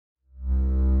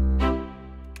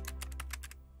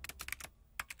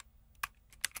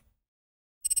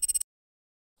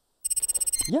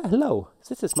Yeah, hello.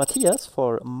 This is Matthias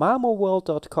for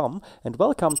mamoworld.com and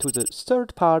welcome to the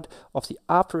third part of the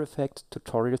After Effects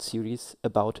tutorial series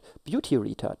about beauty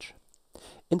retouch.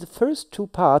 In the first two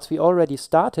parts we already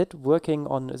started working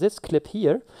on this clip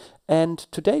here, and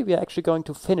today we are actually going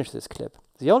to finish this clip.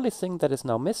 The only thing that is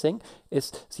now missing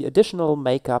is the additional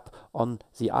makeup on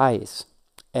the eyes.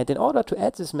 And in order to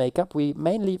add this makeup, we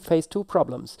mainly face two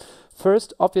problems.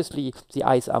 First, obviously, the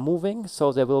eyes are moving,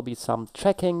 so there will be some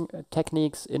tracking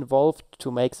techniques involved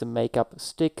to make the makeup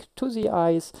stick to the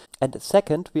eyes. And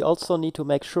second, we also need to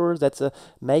make sure that the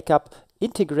makeup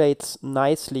integrates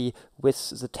nicely with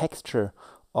the texture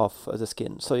of the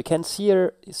skin. So you can see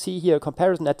here a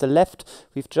comparison at the left.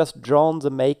 We've just drawn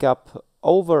the makeup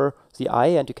over the eye,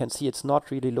 and you can see it's not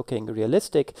really looking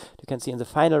realistic. You can see in the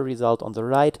final result on the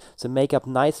right, the makeup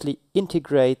nicely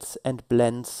integrates and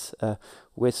blends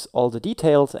with all the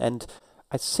details. And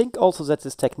I think also that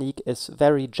this technique is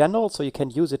very general, so you can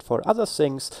use it for other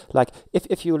things, like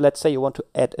if you, let's say you want to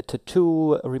add a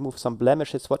tattoo, remove some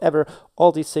blemishes, whatever,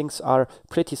 all these things are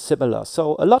pretty similar.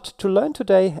 So a lot to learn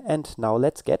today, and now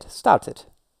let's get started.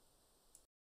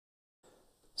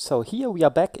 So here we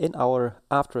are back in our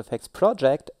After Effects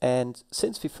project, and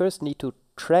since we first need to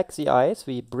track the eyes,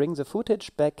 we bring the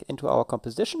footage back into our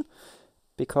composition,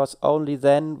 because only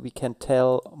then we can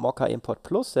tell Mocha Import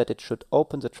Plus that it should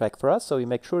open the track for us. So we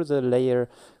make sure the layer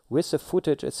with the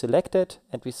footage is selected,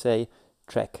 and we say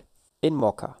track in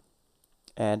Mocha.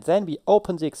 And then we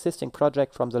open the existing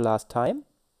project from the last time.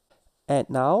 And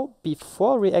now,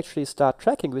 before we actually start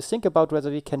tracking, we think about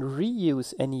whether we can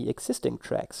reuse any existing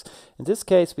tracks. In this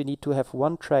case, we need to have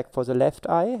one track for the left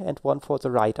eye and one for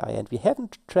the right eye. And we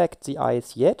haven't tracked the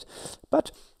eyes yet,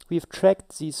 but we've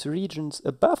tracked these regions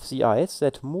above the eyes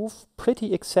that move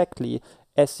pretty exactly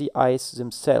as the eyes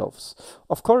themselves.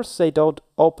 Of course, they don't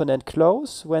open and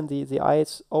close. When the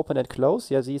eyes open and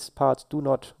close, yeah, these parts do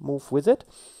not move with it.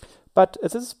 But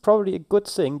this is probably a good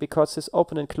thing, because this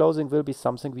open and closing will be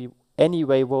something we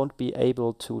anyway won't be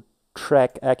able to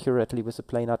track accurately with a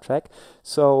planar track.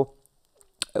 So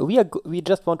we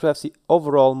just want to have the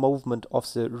overall movement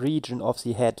of the region of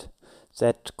the head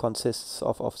that consists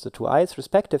of the two eyes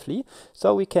respectively.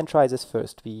 So we can try this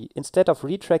first. Instead of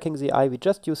retracking the eye, we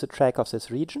just use a track of this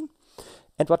region.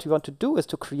 And what we want to do is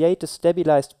to create a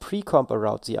stabilized precomp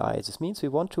around the eye. This means we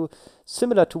want to,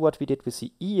 similar to what we did with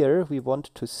the ear, we want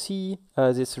to see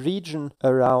this region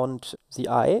around the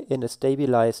eye in a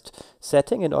stabilized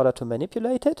setting in order to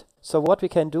manipulate it. So what we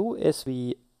can do is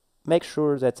we make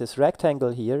sure that this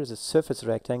rectangle here, this surface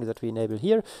rectangle that we enable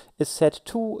here, is set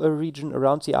to a region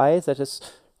around the eye that is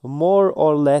more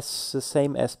or less the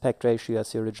same aspect ratio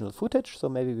as the original footage. So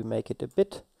maybe we make it a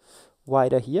bit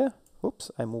wider here.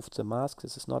 Oops, I moved the mask.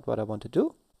 This is not what I want to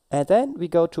do. And then we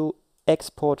go to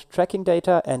export tracking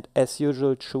data, and as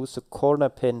usual choose the corner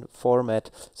pin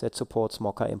format that supports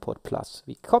Mocha Import Plus.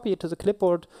 We copy it to the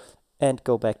clipboard and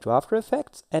go back to After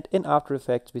Effects, and in After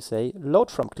Effects we say load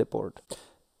from clipboard.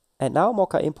 And now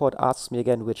Mocha Import asks me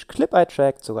again which clip I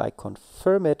tracked, so I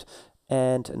confirm it.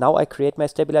 And now I create my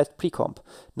stabilized precomp.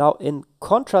 Now, in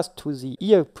contrast to the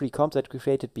ear precomp that we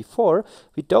created before,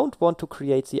 we don't want to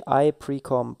create the eye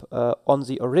precomp on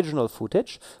the original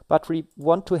footage, but we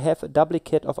want to have a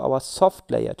duplicate of our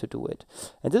soft layer to do it.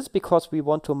 And this is because we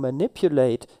want to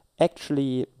manipulate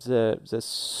actually the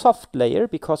soft layer,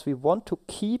 because we want to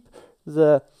keep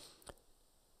the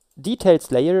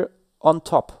details layer on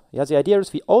top. Yeah, the idea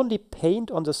is we only paint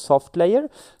on the soft layer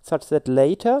such that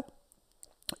later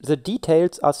the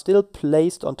details are still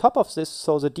placed on top of this,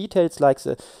 so the details like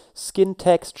the skin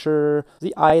texture,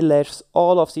 the eyelashes,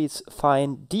 all of these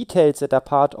fine details that are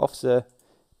part of the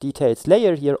details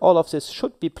layer here, all of this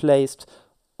should be placed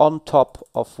on top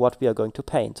of what we are going to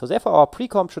paint. So therefore our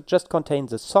precomp should just contain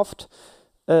the soft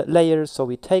layer. So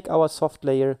we take our soft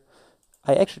layer.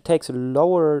 I actually take the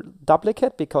lower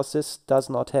duplicate because this does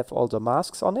not have all the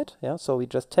masks on it. Yeah, so we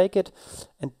just take it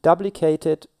and duplicate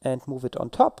it and move it on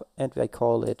top, and I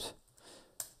call it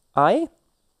eye.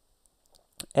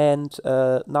 And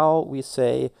now we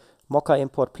say Mocha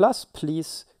Import Plus,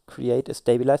 please create a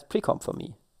stabilized precomp for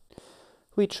me.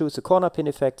 We choose the corner pin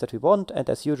effect that we want,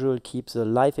 and as usual keep the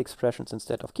live expressions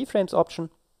instead of keyframes option.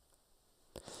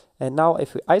 And now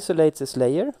if we isolate this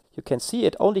layer, you can see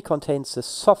it only contains the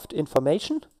soft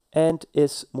information and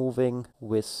is moving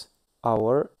with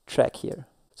our track here.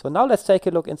 So now let's take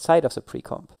a look inside of the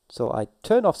precomp. So I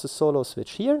turn off the solo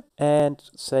switch here and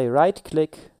say right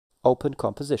click, open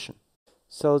composition.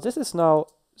 So this is now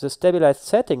the stabilized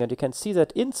setting, and you can see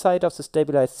that inside of the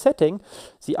stabilized setting,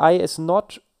 the eye is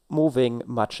not moving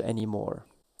much anymore.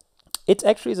 It's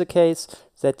actually the case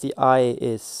that the eye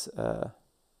is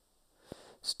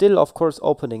Still, of course,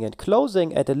 opening and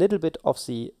closing, and a little bit of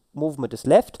the movement is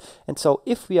left. And so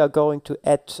if we are going to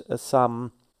add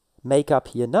some makeup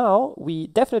here now, we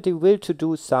definitely will to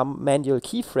do some manual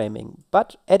keyframing,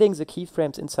 but adding the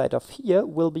keyframes inside of here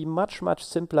will be much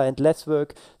simpler and less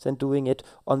work than doing it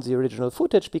on the original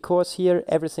footage, because here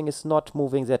everything is not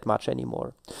moving that much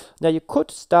anymore. Now you could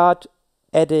start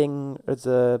adding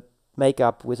the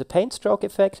makeup with a paint stroke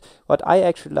effect. What I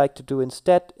actually like to do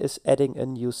instead is adding a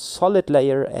new solid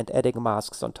layer and adding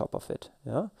masks on top of it.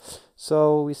 Yeah?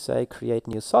 So we say create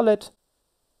new solid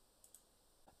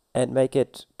and make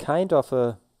it kind of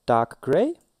a dark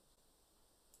gray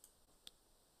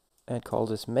and call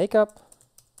this makeup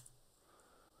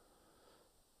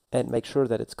and make sure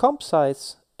that it's comp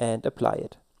size and apply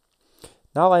it.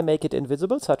 Now I make it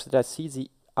invisible such that I see the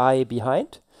eye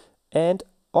behind, and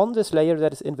on this layer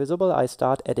that is invisible I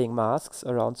start adding masks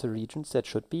around the regions that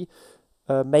should be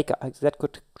makeup, that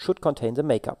should contain the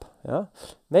makeup. Yeah?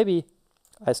 Maybe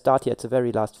I start here at the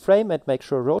very last frame and make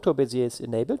sure Roto Bezier is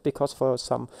enabled, because for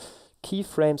some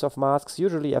keyframes of masks,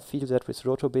 usually I feel that with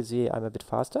Roto Bezier I'm a bit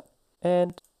faster.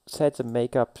 And set the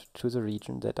makeup to the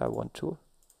region that I want to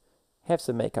have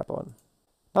the makeup on.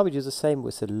 Now we do the same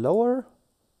with the lower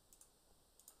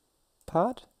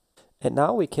part. And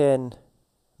now we can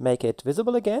make it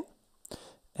visible again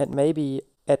and maybe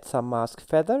add some mask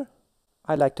feather.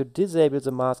 I like to disable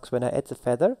the masks when I add the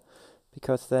feather,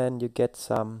 because then you get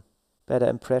some better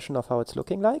impression of how it's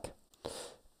looking like.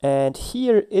 And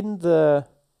here in the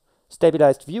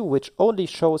stabilized view, which only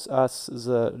shows us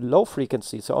the low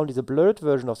frequency, so only the blurred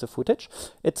version of the footage,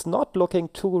 it's not looking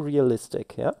too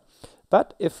realistic. Yeah?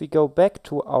 But if we go back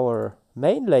to our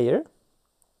main layer,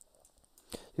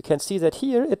 you can see that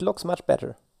here it looks much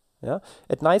better. Yeah?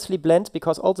 It nicely blends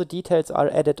because all the details are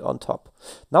added on top.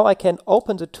 Now I can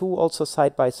open the two also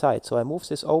side by side. So I move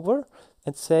this over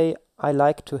and say I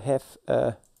like to have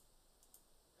a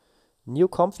new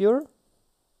comp viewer.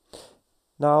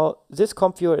 Now this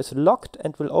comp viewer is locked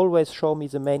and will always show me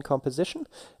the main composition.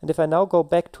 And if I now go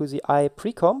back to the eye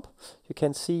precomp, you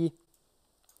can see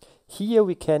here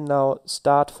we can now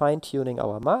start fine-tuning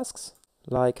our masks,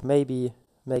 like maybe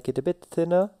make it a bit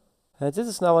thinner. And this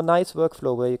is now a nice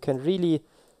workflow where you can really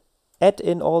add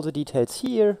in all the details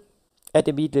here and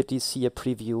immediately see a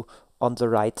preview on the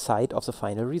right side of the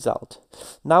final result.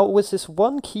 Now with this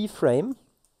one keyframe,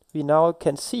 we now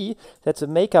can see that the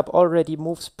makeup already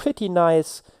moves pretty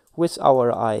nice with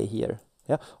our eye here.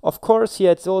 Yeah? Of course,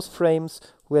 here at those frames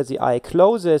where the eye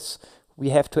closes, we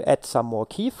have to add some more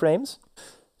keyframes.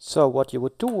 So what you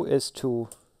would do is to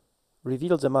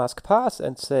reveal the mask path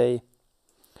and say,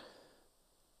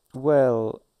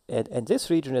 well, in this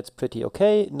region it's pretty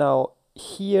okay. Now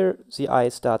here the eye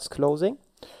starts closing.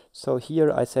 So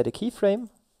here I set a keyframe.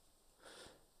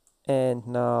 And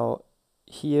now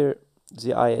here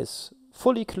the eye is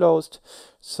fully closed.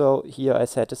 So here I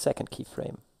set a second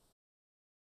keyframe.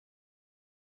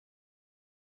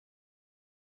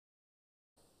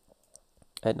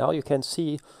 And now you can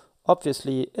see,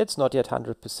 obviously it's not yet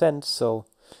 100%. So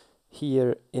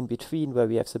here in between where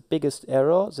we have the biggest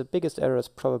error is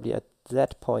probably at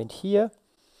that point here.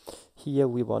 Here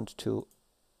we want to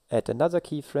add another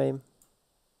keyframe.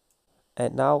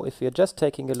 And now if we are just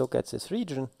taking a look at this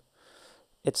region,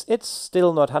 it's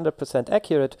still not 100%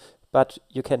 accurate, but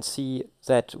you can see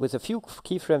that with a few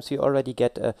keyframes you already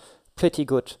get a pretty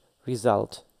good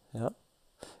result. Yeah?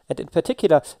 And in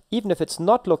particular, even if it's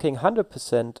not looking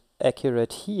 100%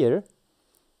 accurate here,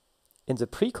 in the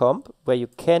precomp, where you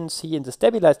can see in the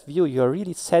stabilized view, you are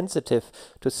really sensitive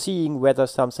to seeing whether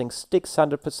something sticks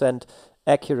 100%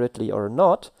 accurately or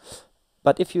not.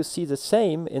 But if you see the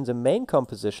same in the main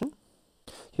composition,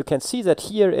 you can see that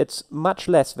here it's much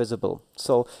less visible.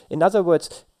 So in other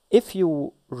words, if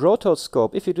you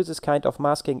rotoscope, if you do this kind of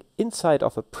masking inside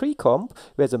of a precomp,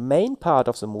 where the main part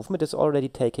of the movement is already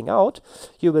taken out,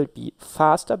 you will be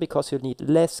faster because you need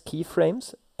less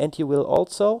keyframes, and you will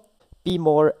also be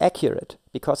more accurate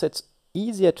because it's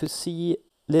easier to see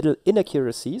little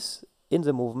inaccuracies in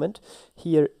the movement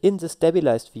here in the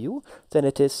stabilized view than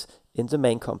it is in the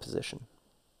main composition.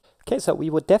 Okay, so we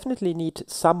would definitely need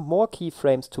some more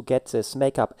keyframes to get this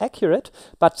makeup accurate,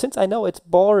 but since I know it's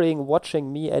boring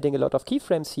watching me adding a lot of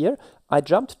keyframes here, I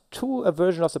jumped to a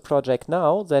version of the project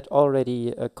now that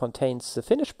already contains the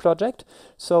finished project.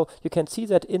 So you can see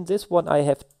that in this one I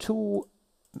have two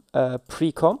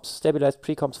precomps, stabilized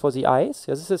precomps for the eyes.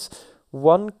 Yeah, this is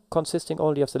one consisting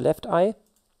only of the left eye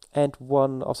and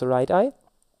one of the right eye.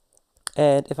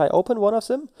 And if I open one of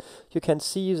them, you can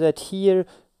see that here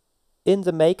in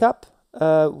the makeup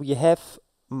we have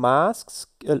masks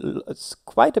it's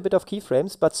quite a bit of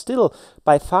keyframes, but still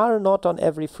by far not on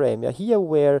every frame. Yeah, here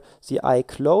where the eye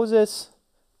closes,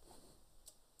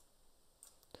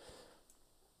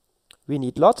 we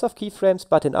need lots of keyframes,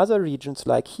 but in other regions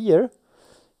like here,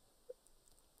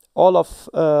 all of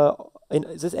in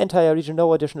this entire region,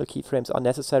 no additional keyframes are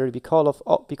necessary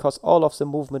because all of the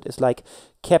movement is like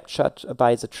captured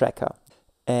by the tracker.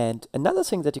 And another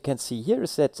thing that you can see here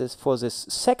is that for this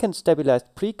second stabilized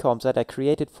precomp that I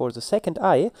created for the second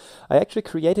eye, I actually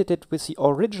created it with the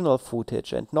original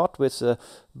footage and not with the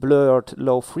blurred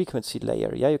low frequency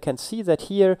layer. Yeah, you can see that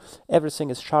here everything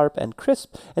is sharp and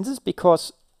crisp, and this is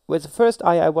because with the first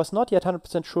eye I was not yet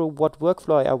 100% sure what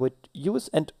workflow I would use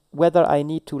and whether I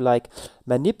need to like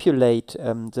manipulate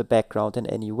the background in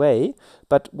any way.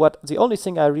 But the only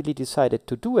thing I really decided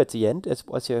to do at the end is,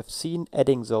 as you have seen,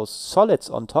 adding those solids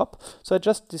on top. So I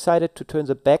just decided to turn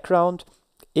the background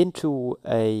into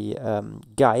a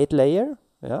guide layer,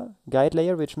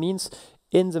 which means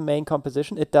in the main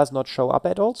composition it does not show up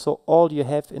at all. So all you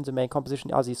have in the main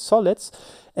composition are these solids,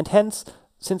 and hence,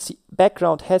 since the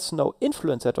background has no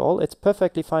influence at all, it's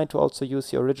perfectly fine to also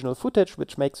use the original footage,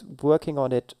 which makes working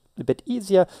on it a bit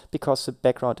easier because the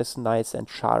background is nice and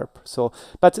sharp. So,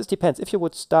 but this depends. If you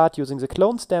would start using the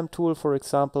clone stamp tool, for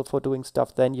example, for doing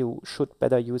stuff, then you should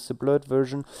better use the blurred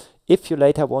version if you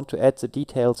later want to add the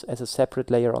details as a separate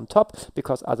layer on top,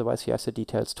 because otherwise you have the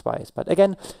details twice. But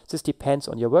again, this depends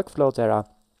on your workflow. There are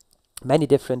many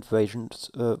different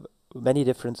versions, many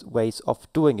different ways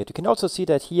of doing it. You can also see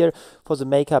that here for the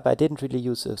makeup I didn't really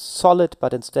use a solid,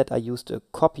 but instead I used a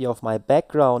copy of my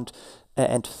background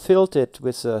and filled it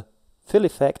with a fill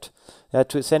effect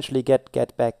to essentially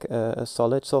get back a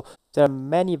solid. So there are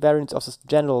many variants of this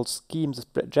general scheme, this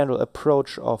general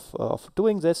approach of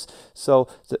doing this. So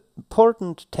the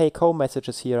important take-home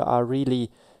messages here are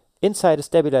really, inside a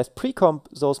stabilized precomp,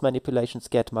 those manipulations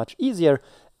get much easier.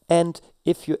 And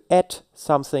if you add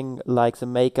something like the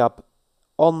makeup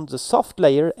on the soft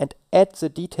layer and add the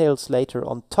details later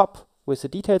on top with the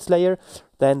details layer,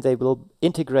 then they will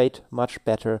integrate much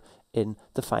better in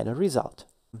the final result.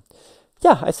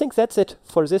 Yeah, I think that's it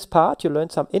for this part. You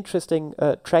learned some interesting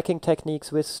tracking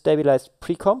techniques with stabilized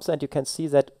precomps, and you can see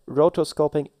that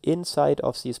rotoscoping inside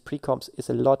of these precomps is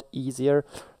a lot easier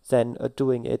than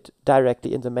doing it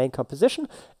directly in the main composition.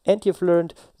 And you've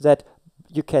learned that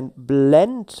you can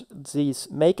blend these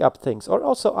makeup things or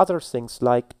also other things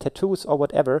like tattoos or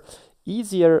whatever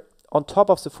easier on top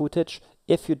of the footage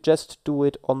if you just do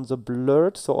it on the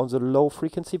blurred, so on the low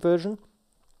frequency version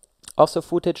of the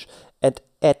footage, and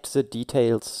add the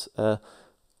details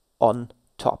on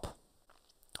top.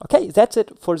 Okay, that's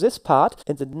it for this part.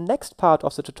 In the next part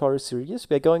of the tutorial series,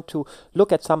 we are going to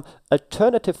look at some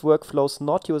alternative workflows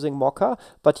not using Mocha,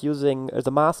 but using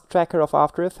the mask tracker of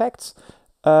After Effects,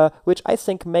 which I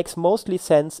think makes mostly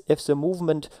sense if the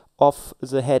movement of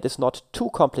the head is not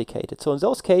too complicated. So in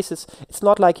those cases, it's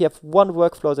not like you have one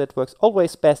workflow that works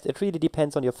always best. It really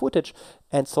depends on your footage.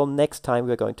 And so next time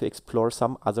we're going to explore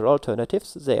some other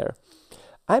alternatives there.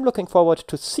 I'm looking forward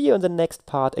to see you in the next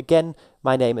part. Again,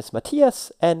 my name is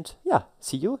Matthias, and yeah,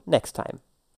 see you next time.